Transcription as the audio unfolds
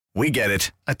We get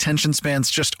it. Attention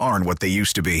spans just aren't what they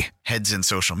used to be. Heads in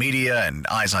social media and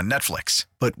eyes on Netflix.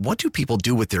 But what do people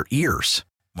do with their ears?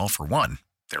 Well, for one,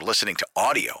 they're listening to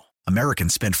audio.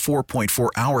 Americans spend 4.4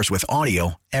 hours with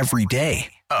audio every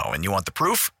day. Oh, and you want the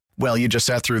proof? Well, you just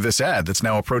sat through this ad that's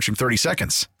now approaching 30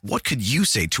 seconds. What could you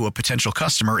say to a potential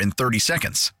customer in 30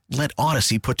 seconds? Let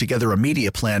Odyssey put together a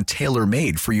media plan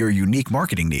tailor-made for your unique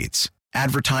marketing needs.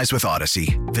 Advertise with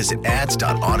Odyssey. Visit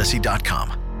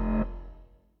ads.odyssey.com.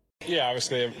 Yeah,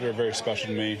 obviously they're very special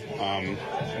to me,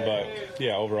 but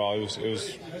yeah, overall it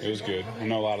was good. I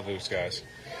know a lot of those guys.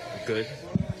 Good.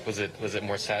 Was it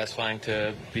more satisfying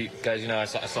to beat guys? You know, I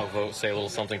saw Vogt say a little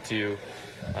something to you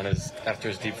on after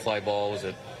his deep fly ball. Was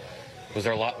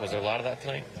there a lot of that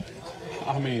tonight?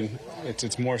 I mean,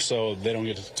 it's more so they don't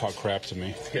get to talk crap to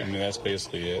me. I mean, that's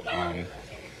basically it.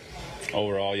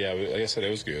 Overall, yeah, like I said, it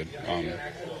was good.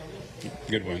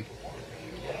 Good win.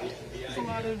 There's a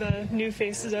lot of new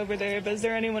faces over there, but is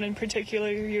there anyone in particular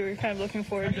you were kind of looking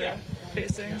forward to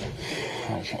facing?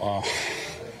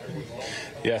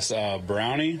 Yes,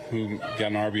 Brownie, who got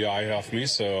an RBI off me,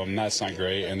 so that's not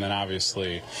great. And then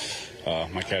obviously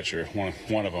my catcher,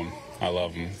 one of them, I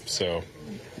love him. So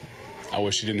I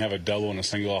wish he didn't have a double and a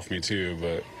single off me too,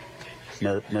 but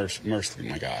Mercer's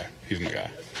my guy. He's my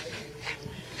guy.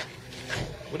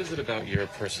 What is it about your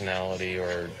personality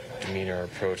or demeanor or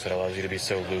approach that allows you to be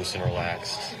so loose and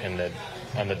relaxed on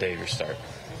the day of your start?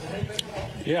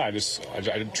 Yeah,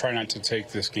 I try not to take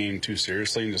this game too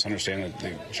seriously and just understand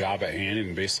the job at hand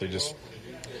and basically just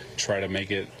try to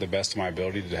make it the best of my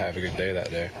ability to have a good day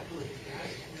that day.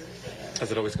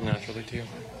 Does it always come naturally to you?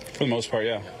 For the most part,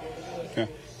 yeah. Yeah.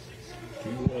 Do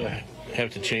you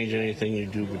have to change anything you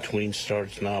do between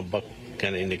starts now? Buck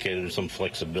kind of indicated some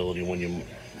flexibility when you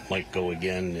might go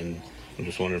again, and I'm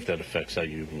just wondering if that affects how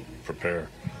you prepare.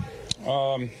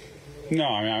 No,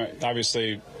 I mean,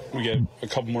 obviously we get a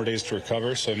couple more days to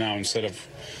recover, so now instead of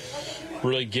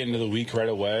really getting to the week right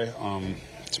away,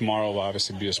 tomorrow will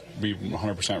obviously be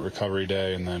 100% recovery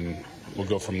day, and then we'll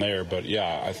go from there. But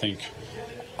yeah, I think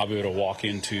I'll be able to walk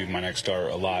into my next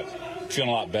start feeling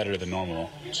a lot better than normal,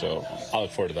 so I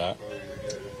look forward to that.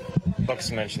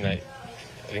 Buck's mentioned that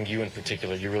I think you in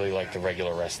particular, you really like the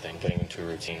regular resting, getting into a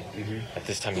routine. Mm-hmm. At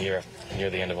this time of year, near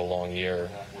the end of a long year,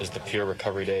 is the pure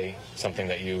recovery day something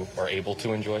that you are able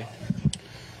to enjoy?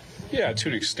 Yeah, to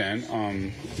an extent.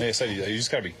 Like I said, you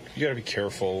just gotta be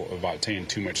careful about taking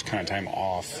too much kind of time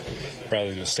off rather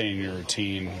than just staying in your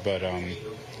routine. But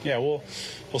yeah, we'll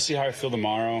see how I feel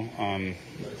tomorrow, and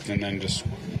then just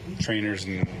trainers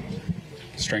and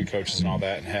strength coaches and all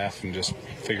that in half, and just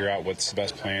figure out what's the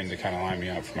best plan to kind of line me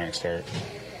up for my next start.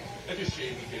 You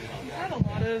had a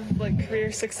lot of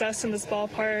career success in this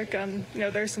ballpark.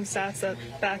 There's some stats that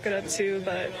back it up too,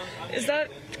 but is that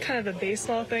kind of a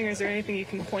baseball thing, or is there anything you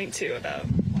can point to about?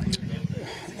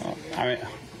 I mean,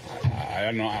 I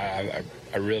don't know. I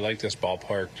really like this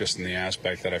ballpark just in the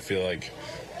aspect that I feel like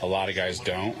a lot of guys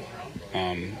don't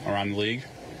around the league,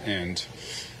 and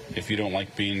if you don't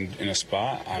like being in a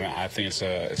spot, I think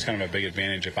it's kind of a big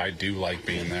advantage if I do like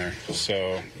being there.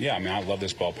 So, yeah, I mean, I love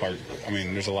this ballpark. I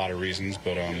mean, there's a lot of reasons,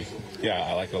 but, yeah,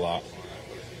 I like it a lot.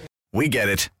 We get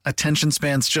it. Attention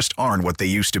spans just aren't what they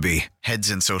used to be. Heads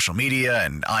in social media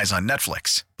and eyes on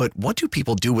Netflix. But what do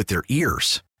people do with their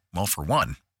ears? Well, for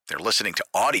one, they're listening to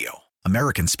audio.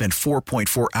 Americans spend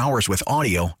 4.4 hours with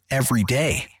audio every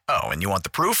day. Oh, and you want the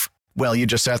proof? Well, you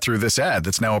just sat through this ad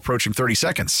that's now approaching 30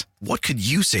 seconds. What could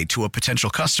you say to a potential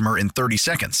customer in 30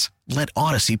 seconds? Let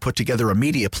Odyssey put together a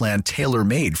media plan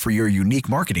tailor-made for your unique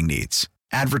marketing needs.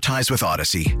 Advertise with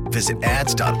Odyssey. Visit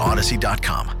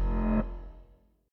ads.odyssey.com.